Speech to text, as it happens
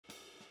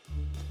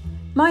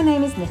My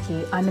name is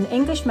Nicki. I'm an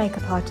English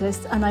makeup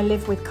artist and I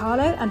live with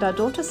Carlo and our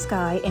daughter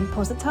Sky in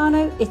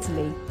Positano,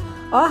 Italy.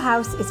 Our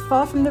house is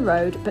far from the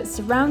road but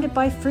surrounded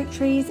by fruit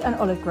trees and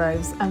olive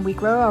groves, and we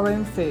grow our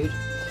own food.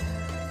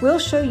 We'll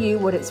show you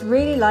what it's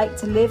really like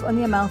to live on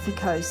the Amalfi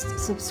coast.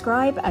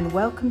 Subscribe and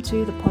welcome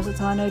to the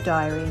Positano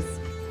Diaries.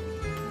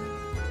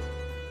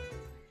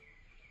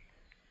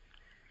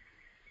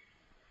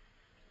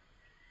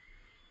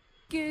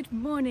 Good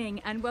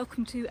morning and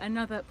welcome to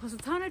another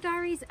Positano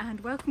Diaries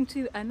and welcome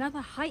to another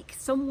hike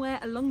somewhere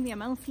along the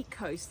Amalfi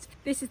coast.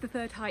 This is the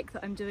third hike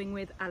that I'm doing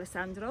with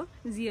Alessandro,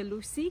 Zia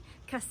Lucy,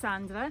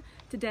 Cassandra.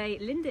 Today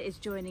Linda is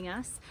joining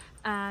us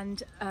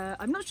and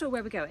I'm not sure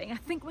where we're going. I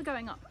think we're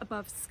going up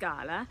above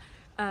Scala.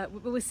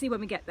 We'll see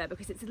when we get there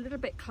because it's a little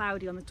bit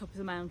cloudy on the top of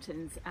the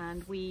mountains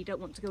and we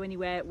don't want to go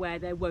anywhere where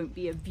there won't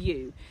be a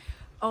view.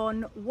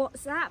 On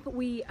WhatsApp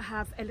we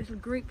have a little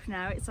group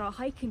now, it's our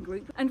hiking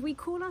group, and we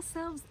call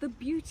ourselves the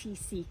Beauty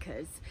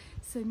Seekers.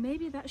 So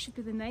maybe that should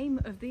be the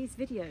name of these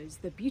videos,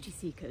 the Beauty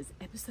Seekers,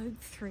 episode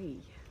 3.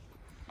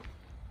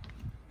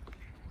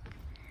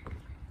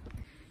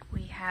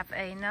 We have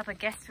another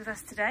guest with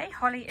us today.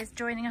 Holly is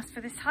joining us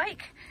for this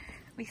hike.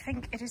 We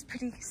think it is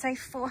pretty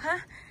safe for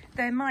her.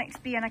 There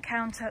might be an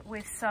encounter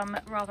with some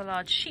rather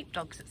large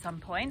sheepdogs at some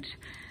point,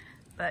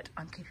 but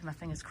I'm keeping my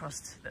fingers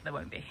crossed that there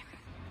won't be.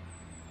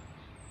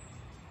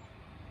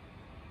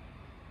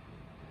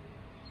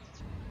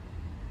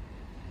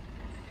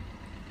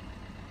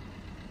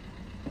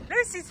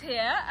 Lucy's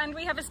here and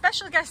we have a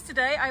special guest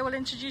today I will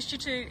introduce you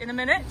to in a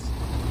minute.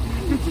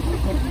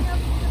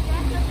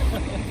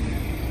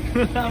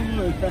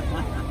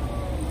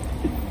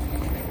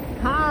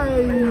 Hi!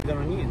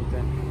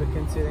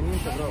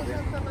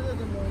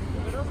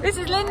 This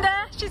is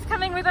Linda, she's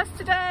coming with us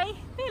today.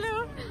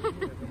 Hello!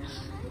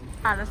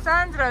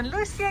 Alessandro and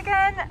Lucy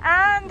again,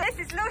 and this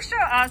is Lucio,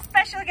 our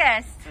special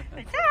guest.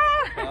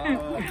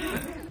 Ciao!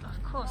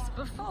 Of course,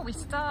 before we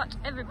start,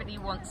 everybody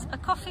wants a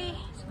coffee,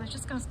 so we're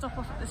just going to stop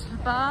off at this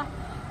little bar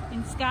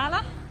in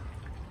Scala.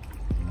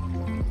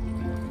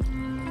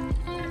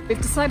 We've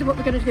decided what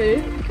we're going to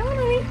do. Come on,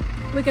 Amy.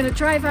 We're going to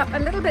drive up a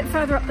little bit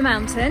further up the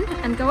mountain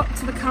and go up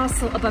to the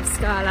castle above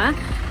Scala.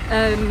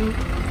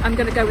 I'm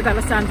going to go with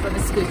Alessandro on the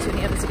scooter and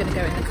the others are going to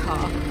go in the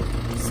car.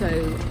 So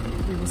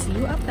we will see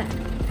you up there.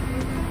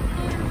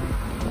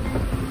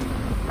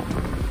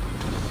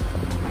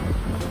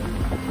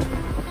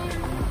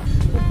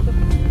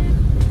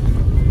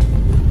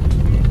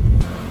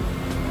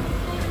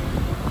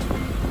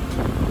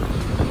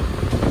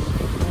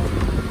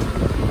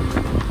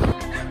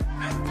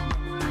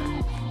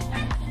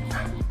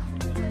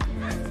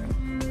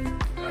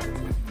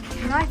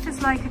 Life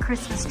is like a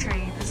Christmas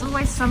tree. There's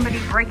always somebody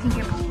breaking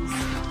your balls.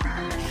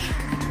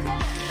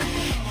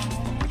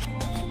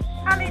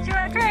 Ali, do you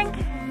want a drink?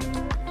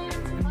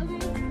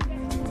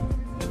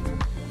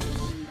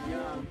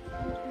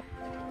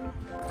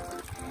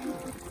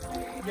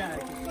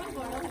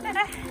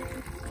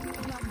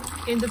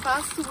 In the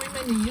past,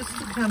 women used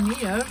to come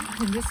here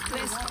in this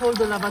place called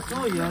the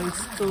lavatoio.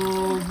 It's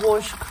to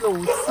wash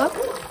clothes,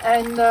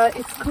 and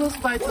it's close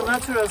by the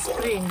natural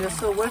spring.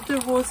 So where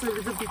there was a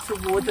little bit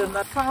of water,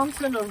 a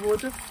fountain or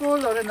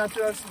waterfall or a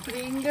natural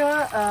spring,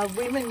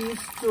 women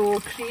used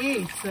to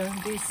create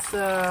this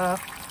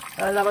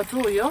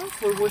lavatoio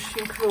for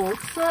washing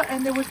clothes,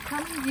 and they would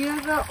come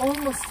here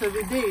almost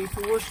every day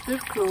to wash their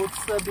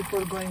clothes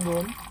before going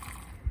home.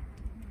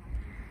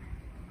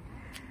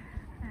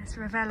 There's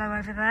Ravello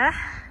over there.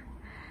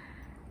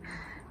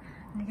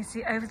 And you can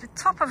see over the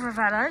top of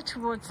Ravello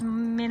towards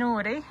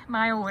Maiori.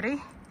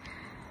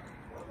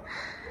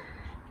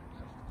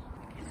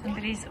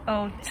 Somebody's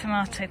old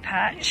tomato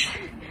patch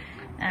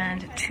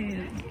and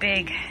 2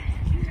 big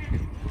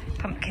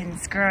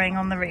pumpkins growing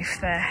on the roof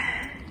there.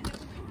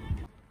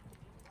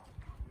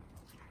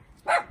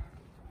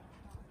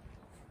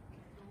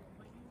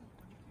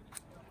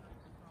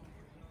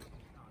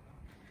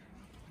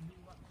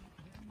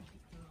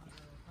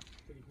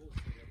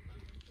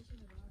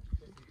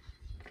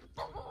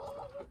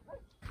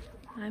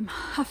 I'm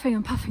huffing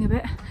and puffing a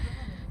bit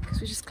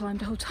because we just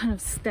climbed a whole ton of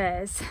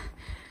stairs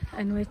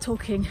and we're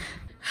talking.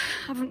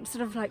 Haven't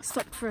sort of like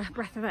stopped for a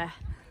breath of air.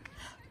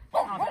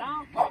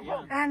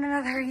 And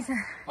another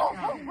reason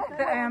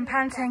that I am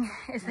panting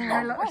is there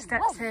are a lot of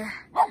steps here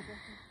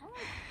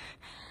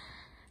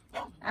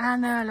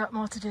and there are a lot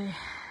more to do.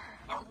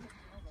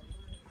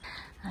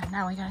 And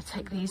now we're going to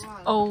take these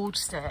old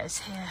stairs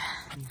here.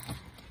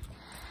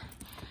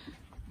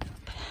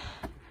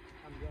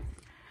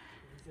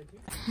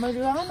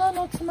 Marijuana,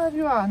 not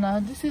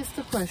marijuana. This is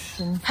the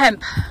question.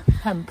 Hemp.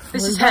 Hemp.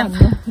 This is done.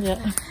 hemp.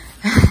 Yeah.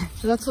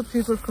 Lots of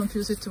people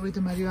confuse it with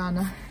the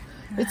marijuana.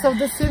 It's of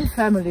the same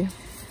family,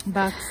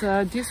 but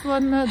this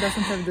one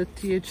doesn't have the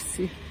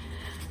THC,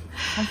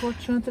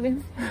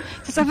 unfortunately.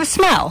 Does it have a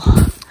smell?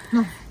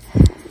 No.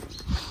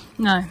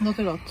 No. Not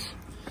a lot.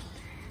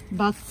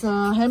 But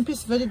hemp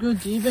is very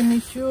good, even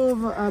if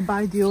you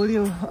buy the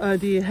oil,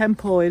 the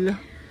hemp oil.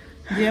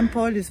 The hemp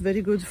oil is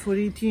very good for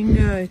eating.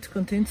 It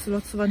contains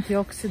lots of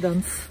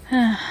antioxidants.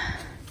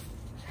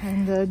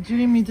 And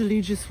during Middle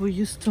Ages we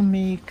used to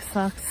make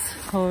sacks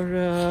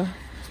or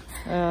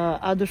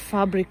other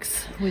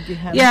fabrics with the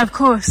hand. Yeah, of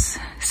course.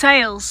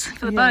 Sails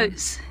for the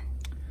boats.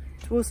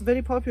 It was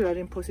very popular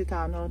in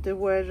Positano. There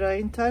were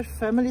entire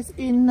families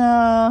in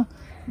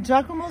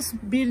Giacomo's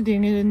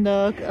building in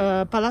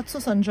the Palazzo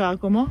San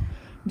Giacomo.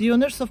 The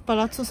owners of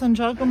Palazzo San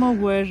Giacomo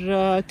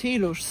were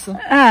tailors,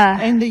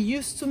 and they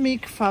used to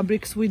make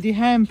fabrics with the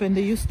hemp, and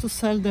they used to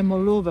sell them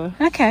all over.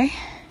 Okay.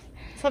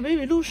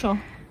 Sapevi, Lucio?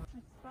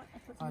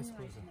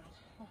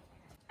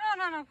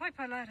 No, poi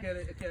parlare.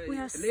 We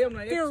are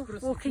still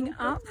walking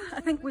up.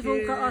 I think we've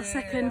all got our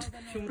second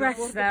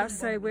breath now,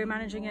 so we're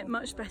managing it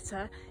much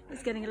better.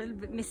 It's getting a little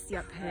bit misty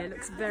up here. It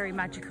looks very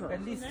magical.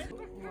 And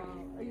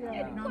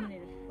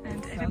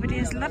everybody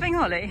is loving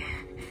Ollie.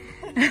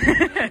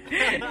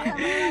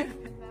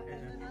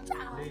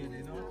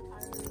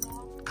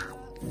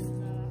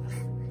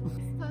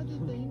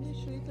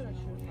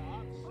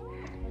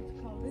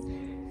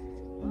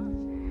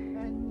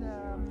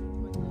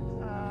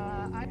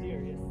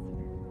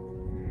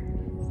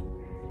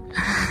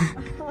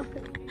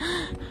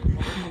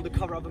 On the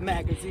cover of a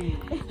magazine.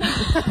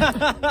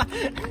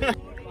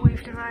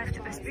 We've arrived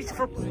at this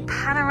beautiful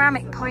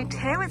panoramic point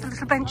here with the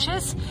little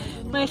benches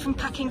made from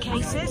packing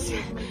cases,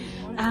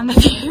 and the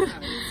view,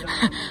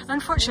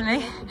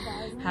 unfortunately,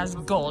 has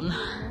gone.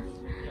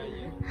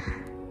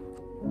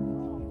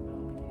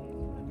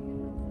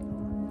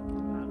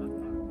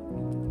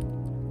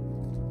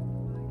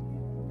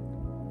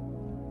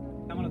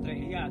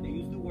 Yeah, they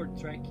use the word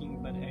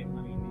trekking, but I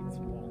mean it's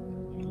walk.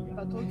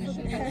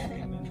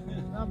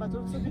 But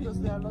also because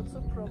there are lots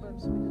of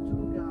problems with the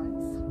tour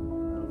guides,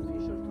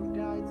 official tour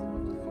guides and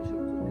not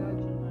official tour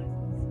guides.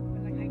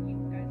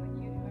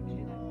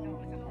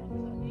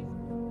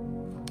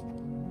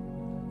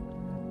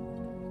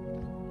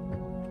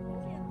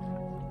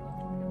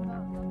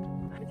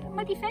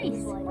 Muddy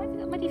face. Why have you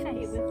got muddy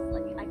face?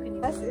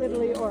 That's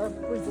Italy or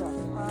Brazil.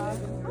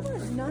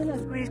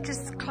 We've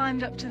just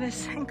climbed up to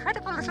this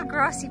incredible little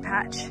grassy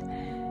patch,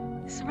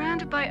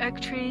 surrounded by oak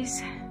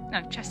trees.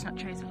 No, chestnut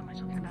trees, what am I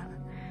talking about?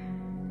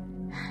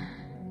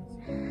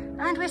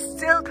 And we're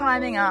still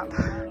climbing up.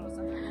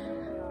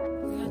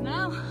 We are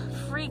now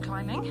free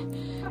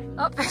climbing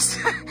up this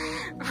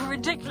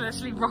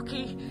ridiculously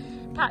rocky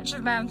patch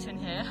of mountain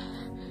here.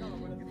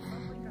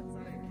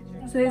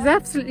 So it's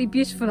absolutely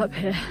beautiful up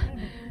here,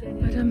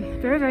 but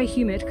very, very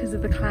humid because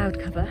of the cloud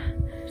cover.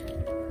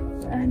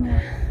 And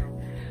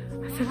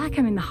I feel like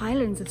I'm in the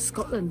Highlands of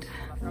Scotland.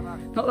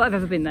 Not that I've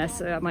ever been there,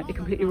 so I might be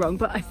completely wrong,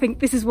 but I think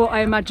this is what I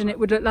imagine it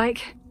would look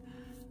like.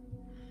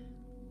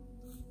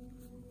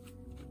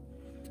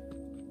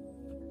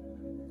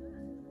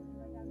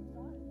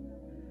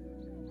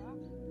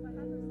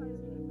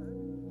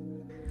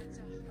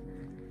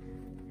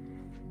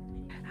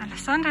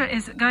 Alessandro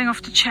is going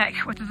off to check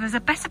whether there's a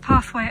better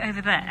pathway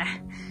over there,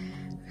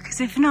 because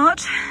if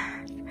not,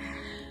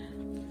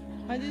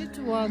 I did it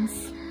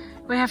once.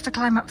 We have to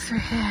climb up through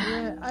here.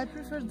 Yeah, I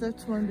prefer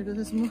that one because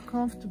it's more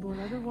comfortable.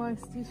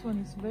 Otherwise, this one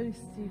is very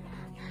steep.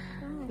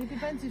 It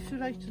depends if you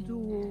like to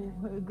do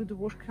a good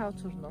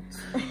workout or not.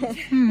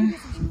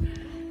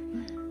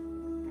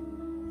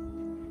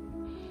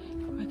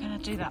 We're gonna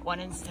do that one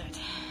instead.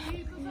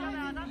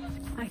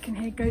 I can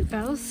hear goat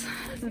bells.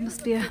 There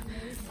must be a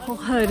whole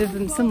herd of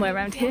them somewhere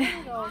around here.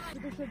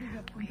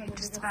 We can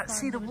just about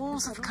see the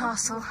walls of the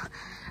castle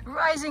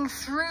rising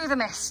through the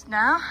mist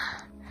now.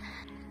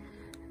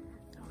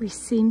 We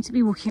seem to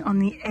be walking on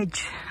the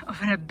edge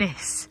of an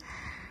abyss.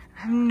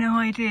 I have no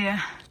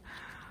idea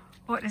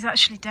what is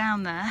actually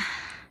down there.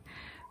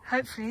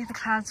 Hopefully the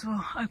clouds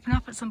will open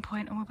up at some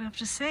point and we'll be able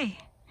to see.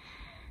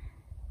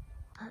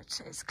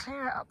 But it's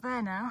clearer up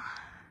there now.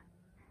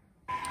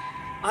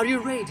 Are you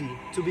ready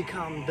to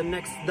become the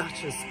next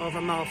Duchess of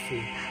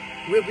Amalfi?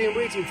 We've been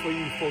waiting for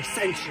you for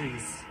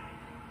centuries.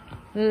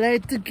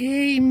 Let the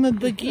game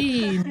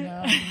begin.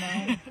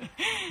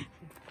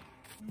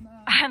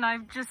 And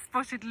I've just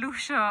spotted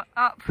Lucia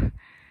up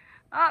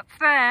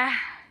there,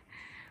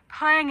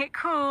 playing it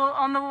cool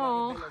on the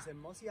wall.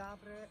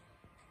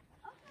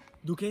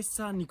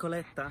 Duchessa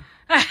Nicoletta.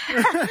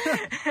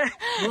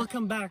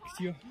 Welcome back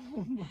to your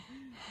home.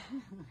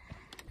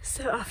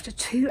 So after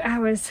 2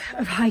 hours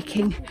of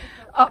hiking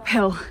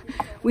uphill,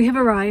 we have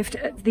arrived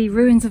at the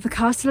ruins of the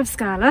Castle of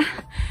Scala.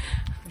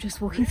 I'm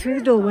just walking through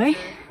the doorway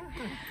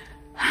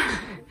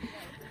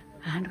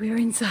and we're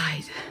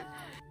inside.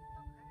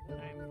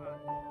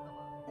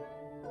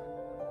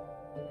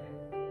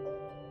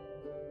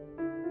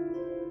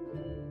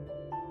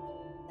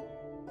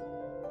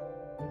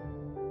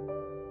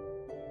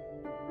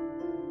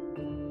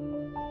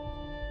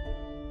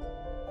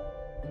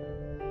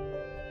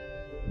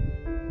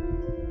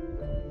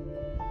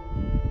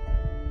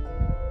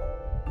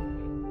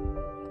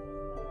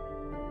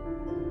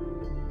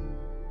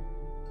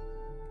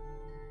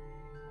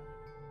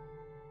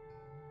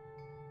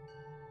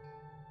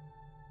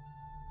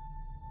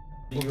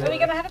 Are we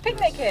going to have a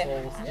picnic here?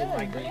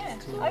 Yeah.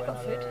 I've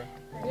got food.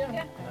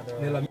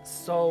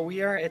 So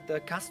we are at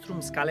the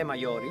Castrum Scale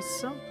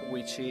Majoris,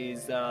 which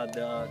is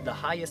the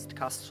highest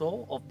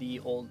castle of the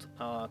old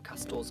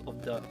castles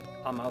of the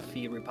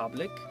Amalfi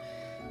Republic.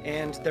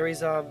 And there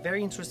is a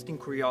very interesting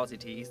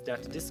curiosity, is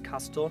that this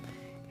castle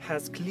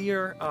has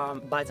clear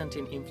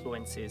Byzantine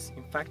influences.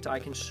 In fact, I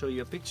can show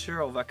you a picture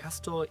of a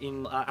castle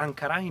in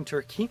Ankara in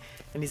Turkey,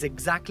 and it's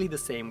exactly the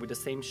same, with the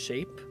same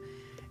shape.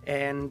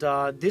 And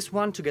this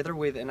one, together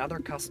with another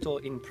castle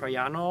in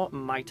Traiano,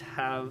 might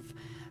have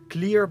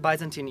clear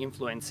Byzantine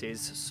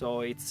influences.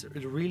 So it's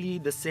really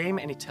the same,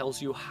 and it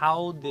tells you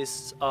how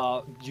this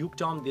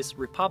dukedom, this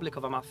Republic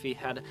of Amalfi,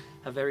 had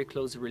a very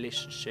close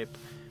relationship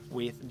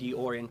with the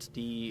Orient,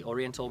 the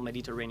Oriental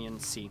Mediterranean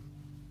Sea.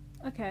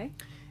 Okay.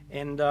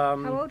 And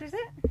how old is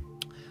it?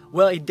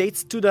 well, it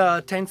dates to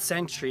the 10th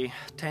century,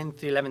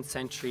 10th, 11th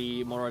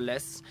century, more or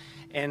less.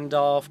 And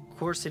of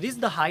course, it is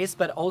the highest,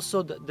 but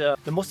also the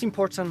most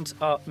important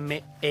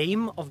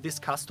aim of this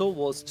castle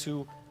was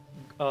to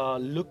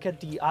look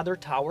at the other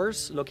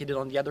towers located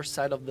on the other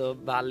side of the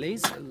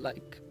valleys,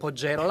 like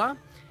Poggerola,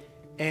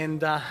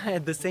 and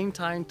at the same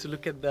time to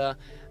look at the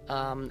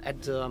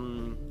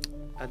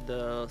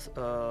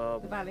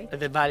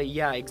valley,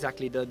 yeah,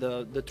 exactly,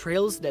 the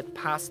trails that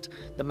passed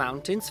the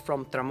mountains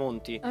from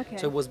Tramonti. Okay.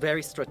 So it was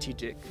very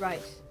strategic.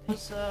 Right. It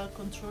was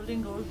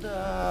controlling all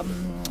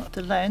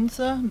the lands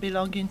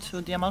belonging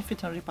to the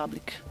Amalfitan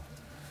Republic.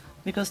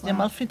 Because the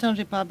Amalfitan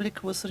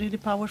Republic was really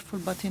powerful,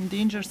 but in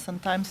danger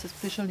sometimes,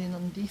 especially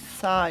on these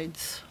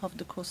sides of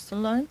the coastal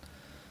line.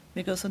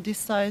 Because on this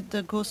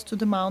side goes to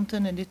the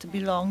mountain, and it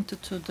belonged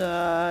to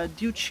the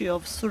Duchy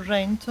of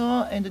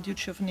Sorrento and the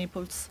Duchy of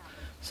Naples.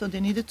 So they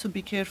needed to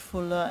be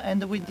careful.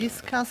 And with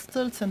these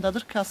castles and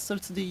other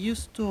castles, they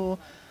used to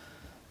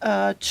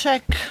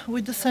check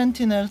with the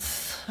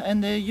sentinels,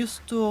 and they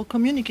used to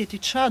communicate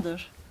each other,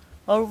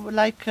 or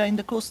like in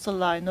the coastal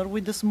line, or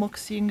with the smoke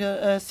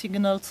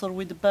signals, or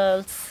with the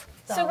bells.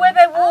 So were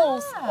there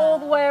walls all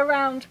the way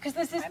around? Because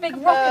there's this big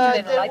rock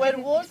in the middle. There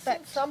were walls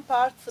in some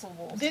parts.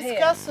 This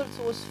castle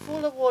was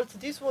full of walls.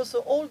 This was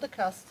all the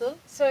castle.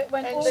 So it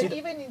went all...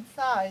 even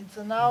inside.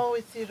 So now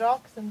we see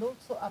rocks, and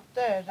also up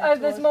there. Oh,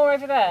 there's more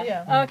over there?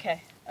 Yeah.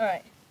 Okay, all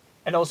right.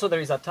 And also there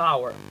is a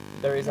tower.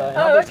 There is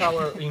another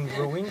tower in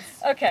ruins.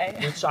 Okay.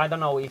 Which I don't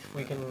know if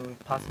we can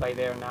pass by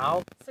there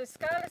now. So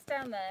Scala's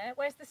down there.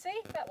 Where's the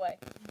sea? That way?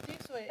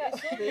 This way.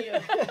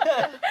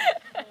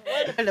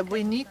 Well,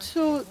 we need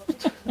to...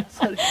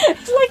 Sorry.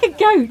 It's like a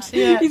goat.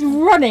 Yeah. He's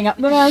running up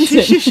the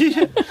mountain.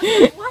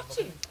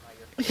 Watching.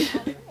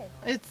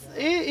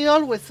 He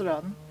always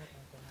runs.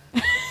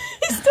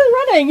 He's still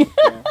running.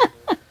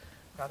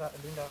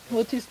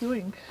 What he's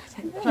doing?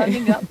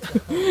 Running up.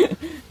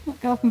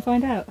 Go up and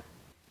find out.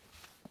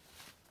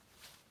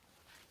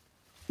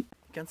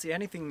 Can't see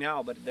anything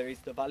now, but there is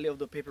the Valley of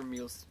the Paper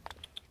Mills.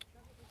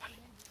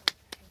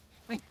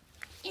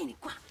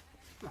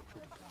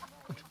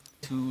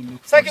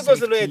 Sai che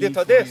cosa lui ha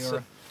detto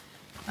adesso?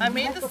 I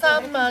made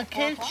some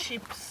kale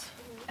chips.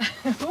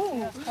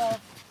 Who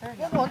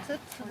wants it?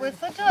 Vuoi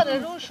assaggiare,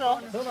 Lucio?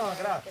 No,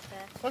 grazie.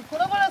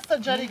 Qualcuno vuole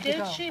assaggiare i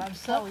kale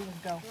chips?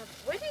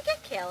 Where do you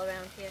get kale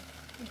around here?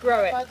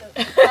 Grow it. I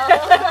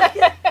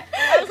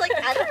was like,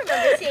 I don't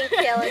remember seeing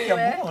kale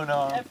anywhere.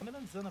 La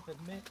melanzana per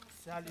me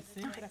sale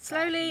sempre a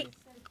Slowly.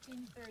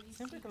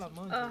 sempre che la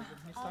mangio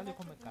mi sale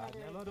come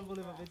carne. Allora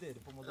volevo vedere il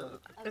pomodoro.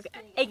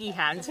 Okay. Eggy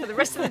hands for the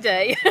rest of the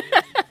day.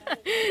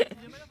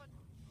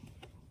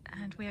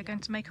 And we are going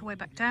to make our way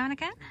back down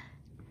again.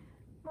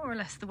 More or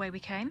less the way we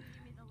came.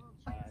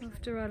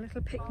 After our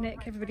little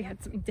picnic, everybody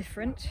had something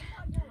different.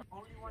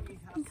 I think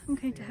I'm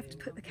going to have to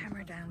put the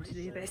camera down to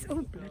do this.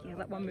 Oh, bloody hell,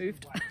 that one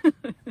moved.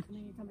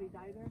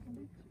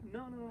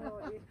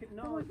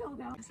 No.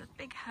 There's a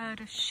big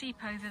herd of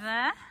sheep over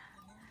there.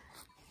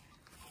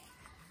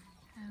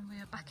 And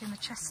we are back in the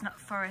chestnut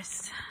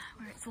forest,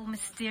 where it's all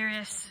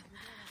mysterious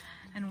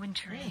and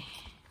wintry.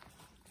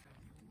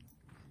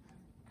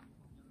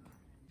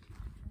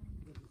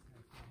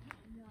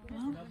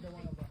 Well,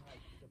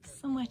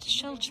 somewhere to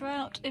shelter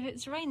out if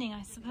it's raining,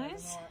 I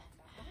suppose.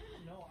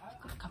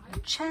 Got a couple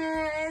of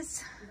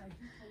chairs. At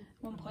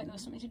one point there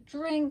was something to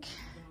drink.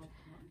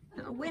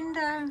 Little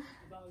window.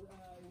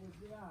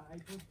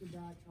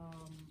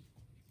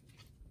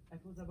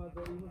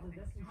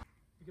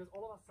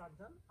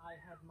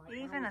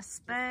 Even a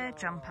spare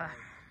jumper.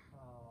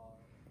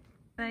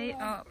 They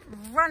are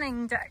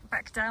running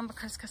back down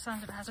because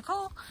Cassandra has a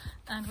call,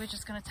 and we're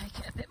just going to take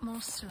it a bit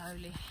more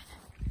slowly.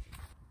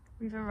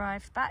 We've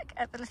arrived back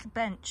at the little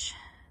bench.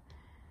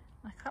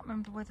 I can't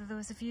remember whether there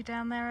was a view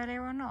down there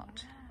earlier or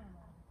not.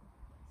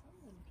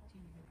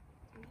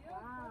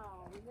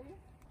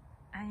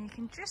 And you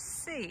can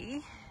just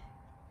see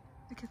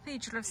the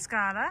Cathedral of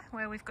Scala,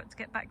 where we've got to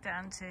get back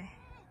down to.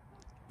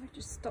 We've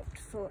just stopped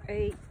for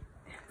a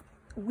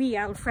wee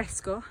al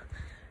fresco,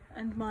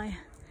 and my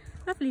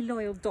lovely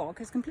loyal dog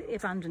has completely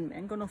abandoned me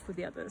and gone off with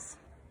the others.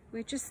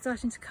 We're just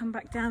starting to come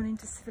back down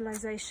into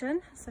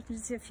civilization, starting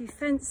to see a few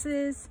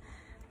fences.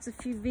 There's a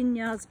few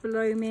vineyards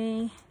below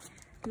me,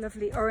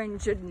 Lovely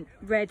orange and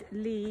red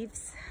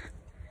leaves.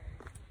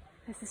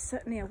 This is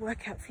certainly a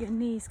workout for your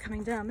knees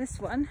coming down this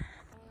one.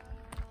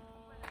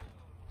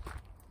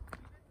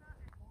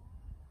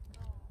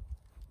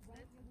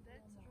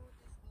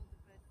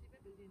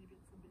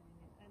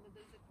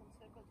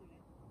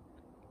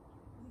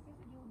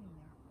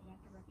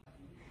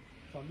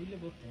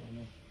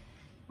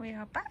 We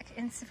are back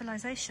in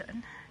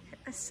civilization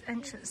at this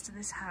entrance to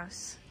this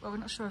house. Well, we're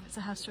not sure if it's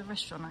a house or a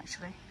restaurant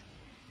actually.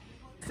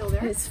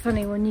 It's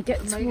funny, when you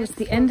get towards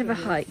the end of a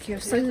hike, you're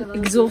so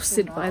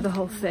exhausted by the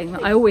whole thing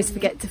that I always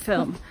forget to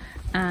film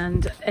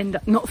and end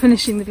up not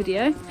finishing the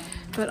video.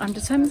 But I'm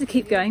determined to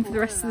keep going for the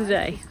rest of the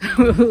day.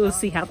 We'll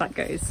see how that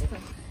goes.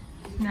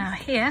 Now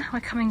here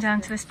we're coming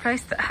down to this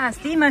place that has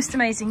the most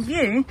amazing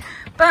view,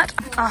 but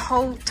a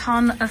whole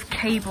ton of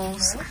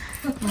cables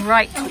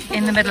right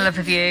in the middle of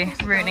the view,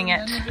 ruining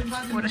it.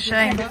 What a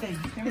shame.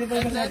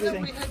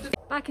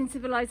 Back in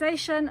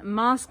civilization,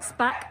 masks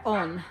back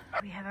on.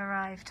 We have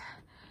arrived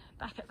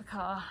back at the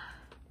car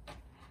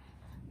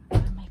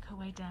and make our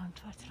way down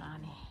to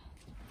Atrani.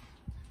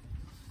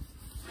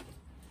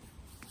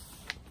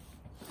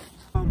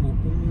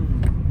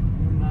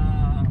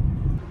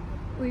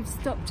 We've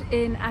stopped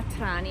in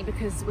Atrani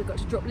because we've got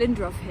to drop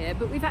Linda off here,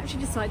 but we've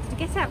actually decided to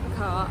get out the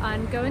car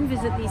and go and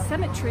visit the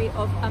cemetery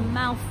of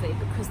AMALFI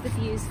because the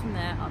views from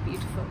there are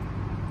beautiful.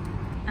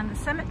 And the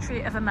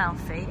cemetery of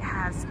AMALFI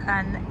has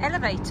an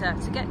elevator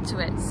to get to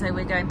it, so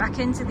we're going back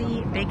into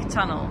the big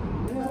tunnel.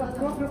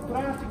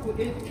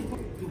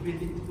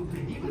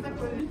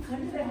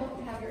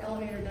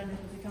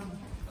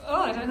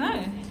 Oh, I don't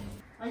know.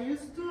 I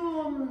used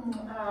to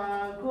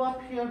go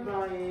up here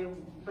by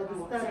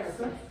the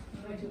steps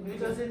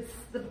because it's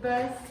the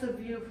best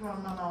view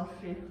from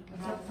AMALFI.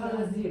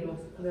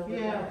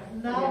 Yeah,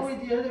 now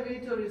with the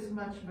elevator is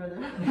much better.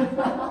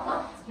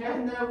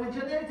 And we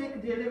generally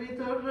take the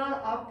elevator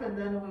up and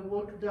then we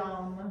walk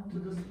down to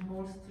the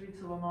small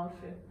streets of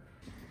AMALFI.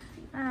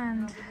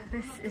 And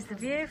this is the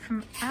view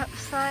from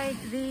outside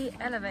the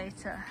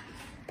elevator.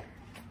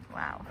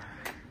 Wow.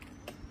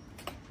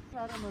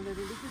 Erano le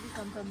reliquie di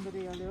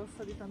Sant'Andrea, le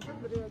ossa di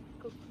Sant'Andrea che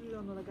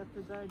costruirono la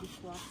cattedrale di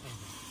qua.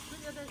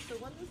 Quindi adesso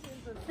quando si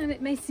entra... And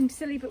it may seem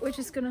silly, but we're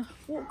just going to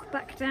walk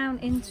back down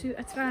into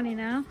Atrani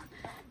now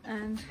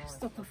and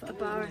stop off at a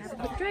bar and have a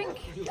quick drink.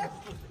 I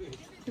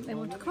think they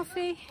want a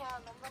coffee.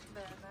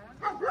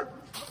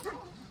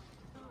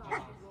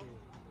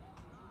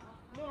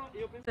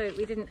 So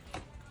we didn't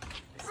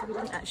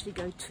actually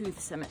go to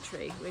the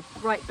cemetery. We're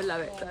right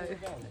below it though.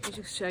 Let me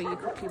just show you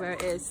quickly where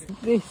it is.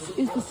 This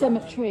is the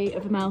cemetery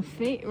of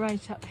AMALFI,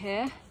 right up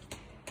here.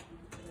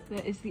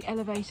 There is the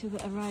elevator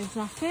that arrives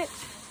at it.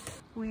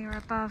 We are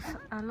above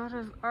a lot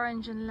of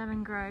orange and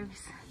lemon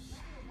groves.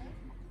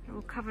 They're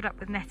all covered up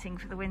with netting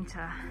for the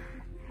winter.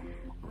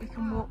 We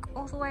can walk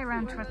all the way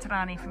around to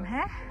Atrani from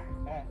here.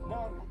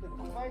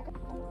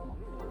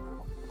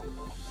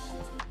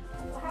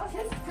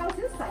 How's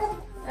his side?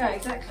 Oh,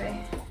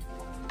 exactly.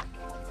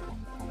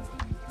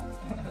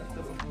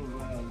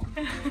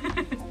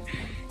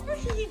 What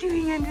are you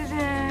doing under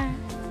there?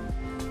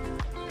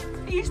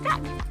 Are you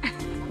stuck?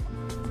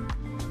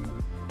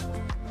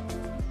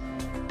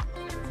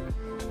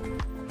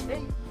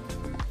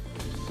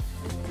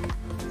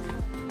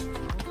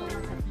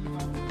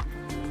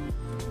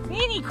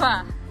 Vieni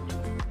qua!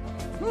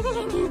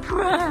 Vieni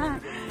qua!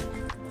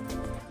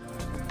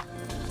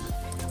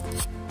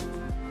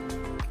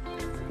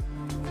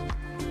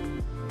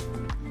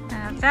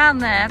 Down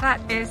there,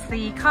 that is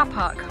the car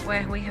park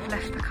where we have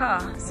left the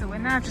car. So we're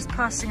now just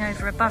passing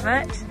over above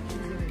it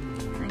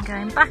and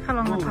going back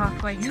along the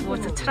pathway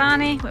towards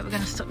Atrani, where we're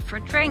going to stop for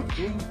a drink.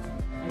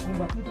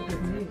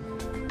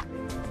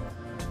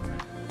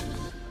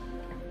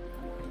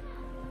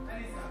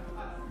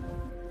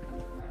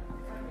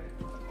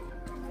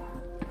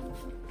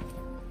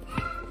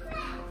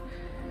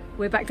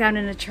 We're back down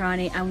in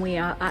Atrani and we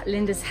are at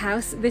Linda's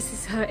house. This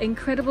is her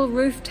incredible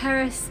roof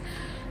terrace.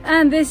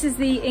 And this is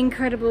the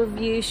incredible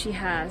view she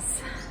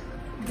has.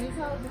 These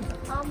are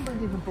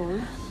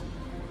unbelievable.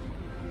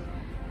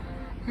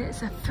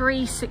 It's a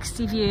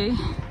 360 view.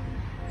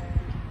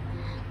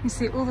 You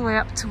see it all the way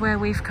up to where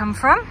we've come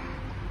from.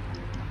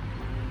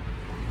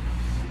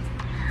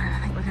 And I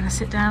think we're going to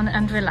sit down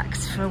and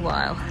relax for a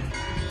while.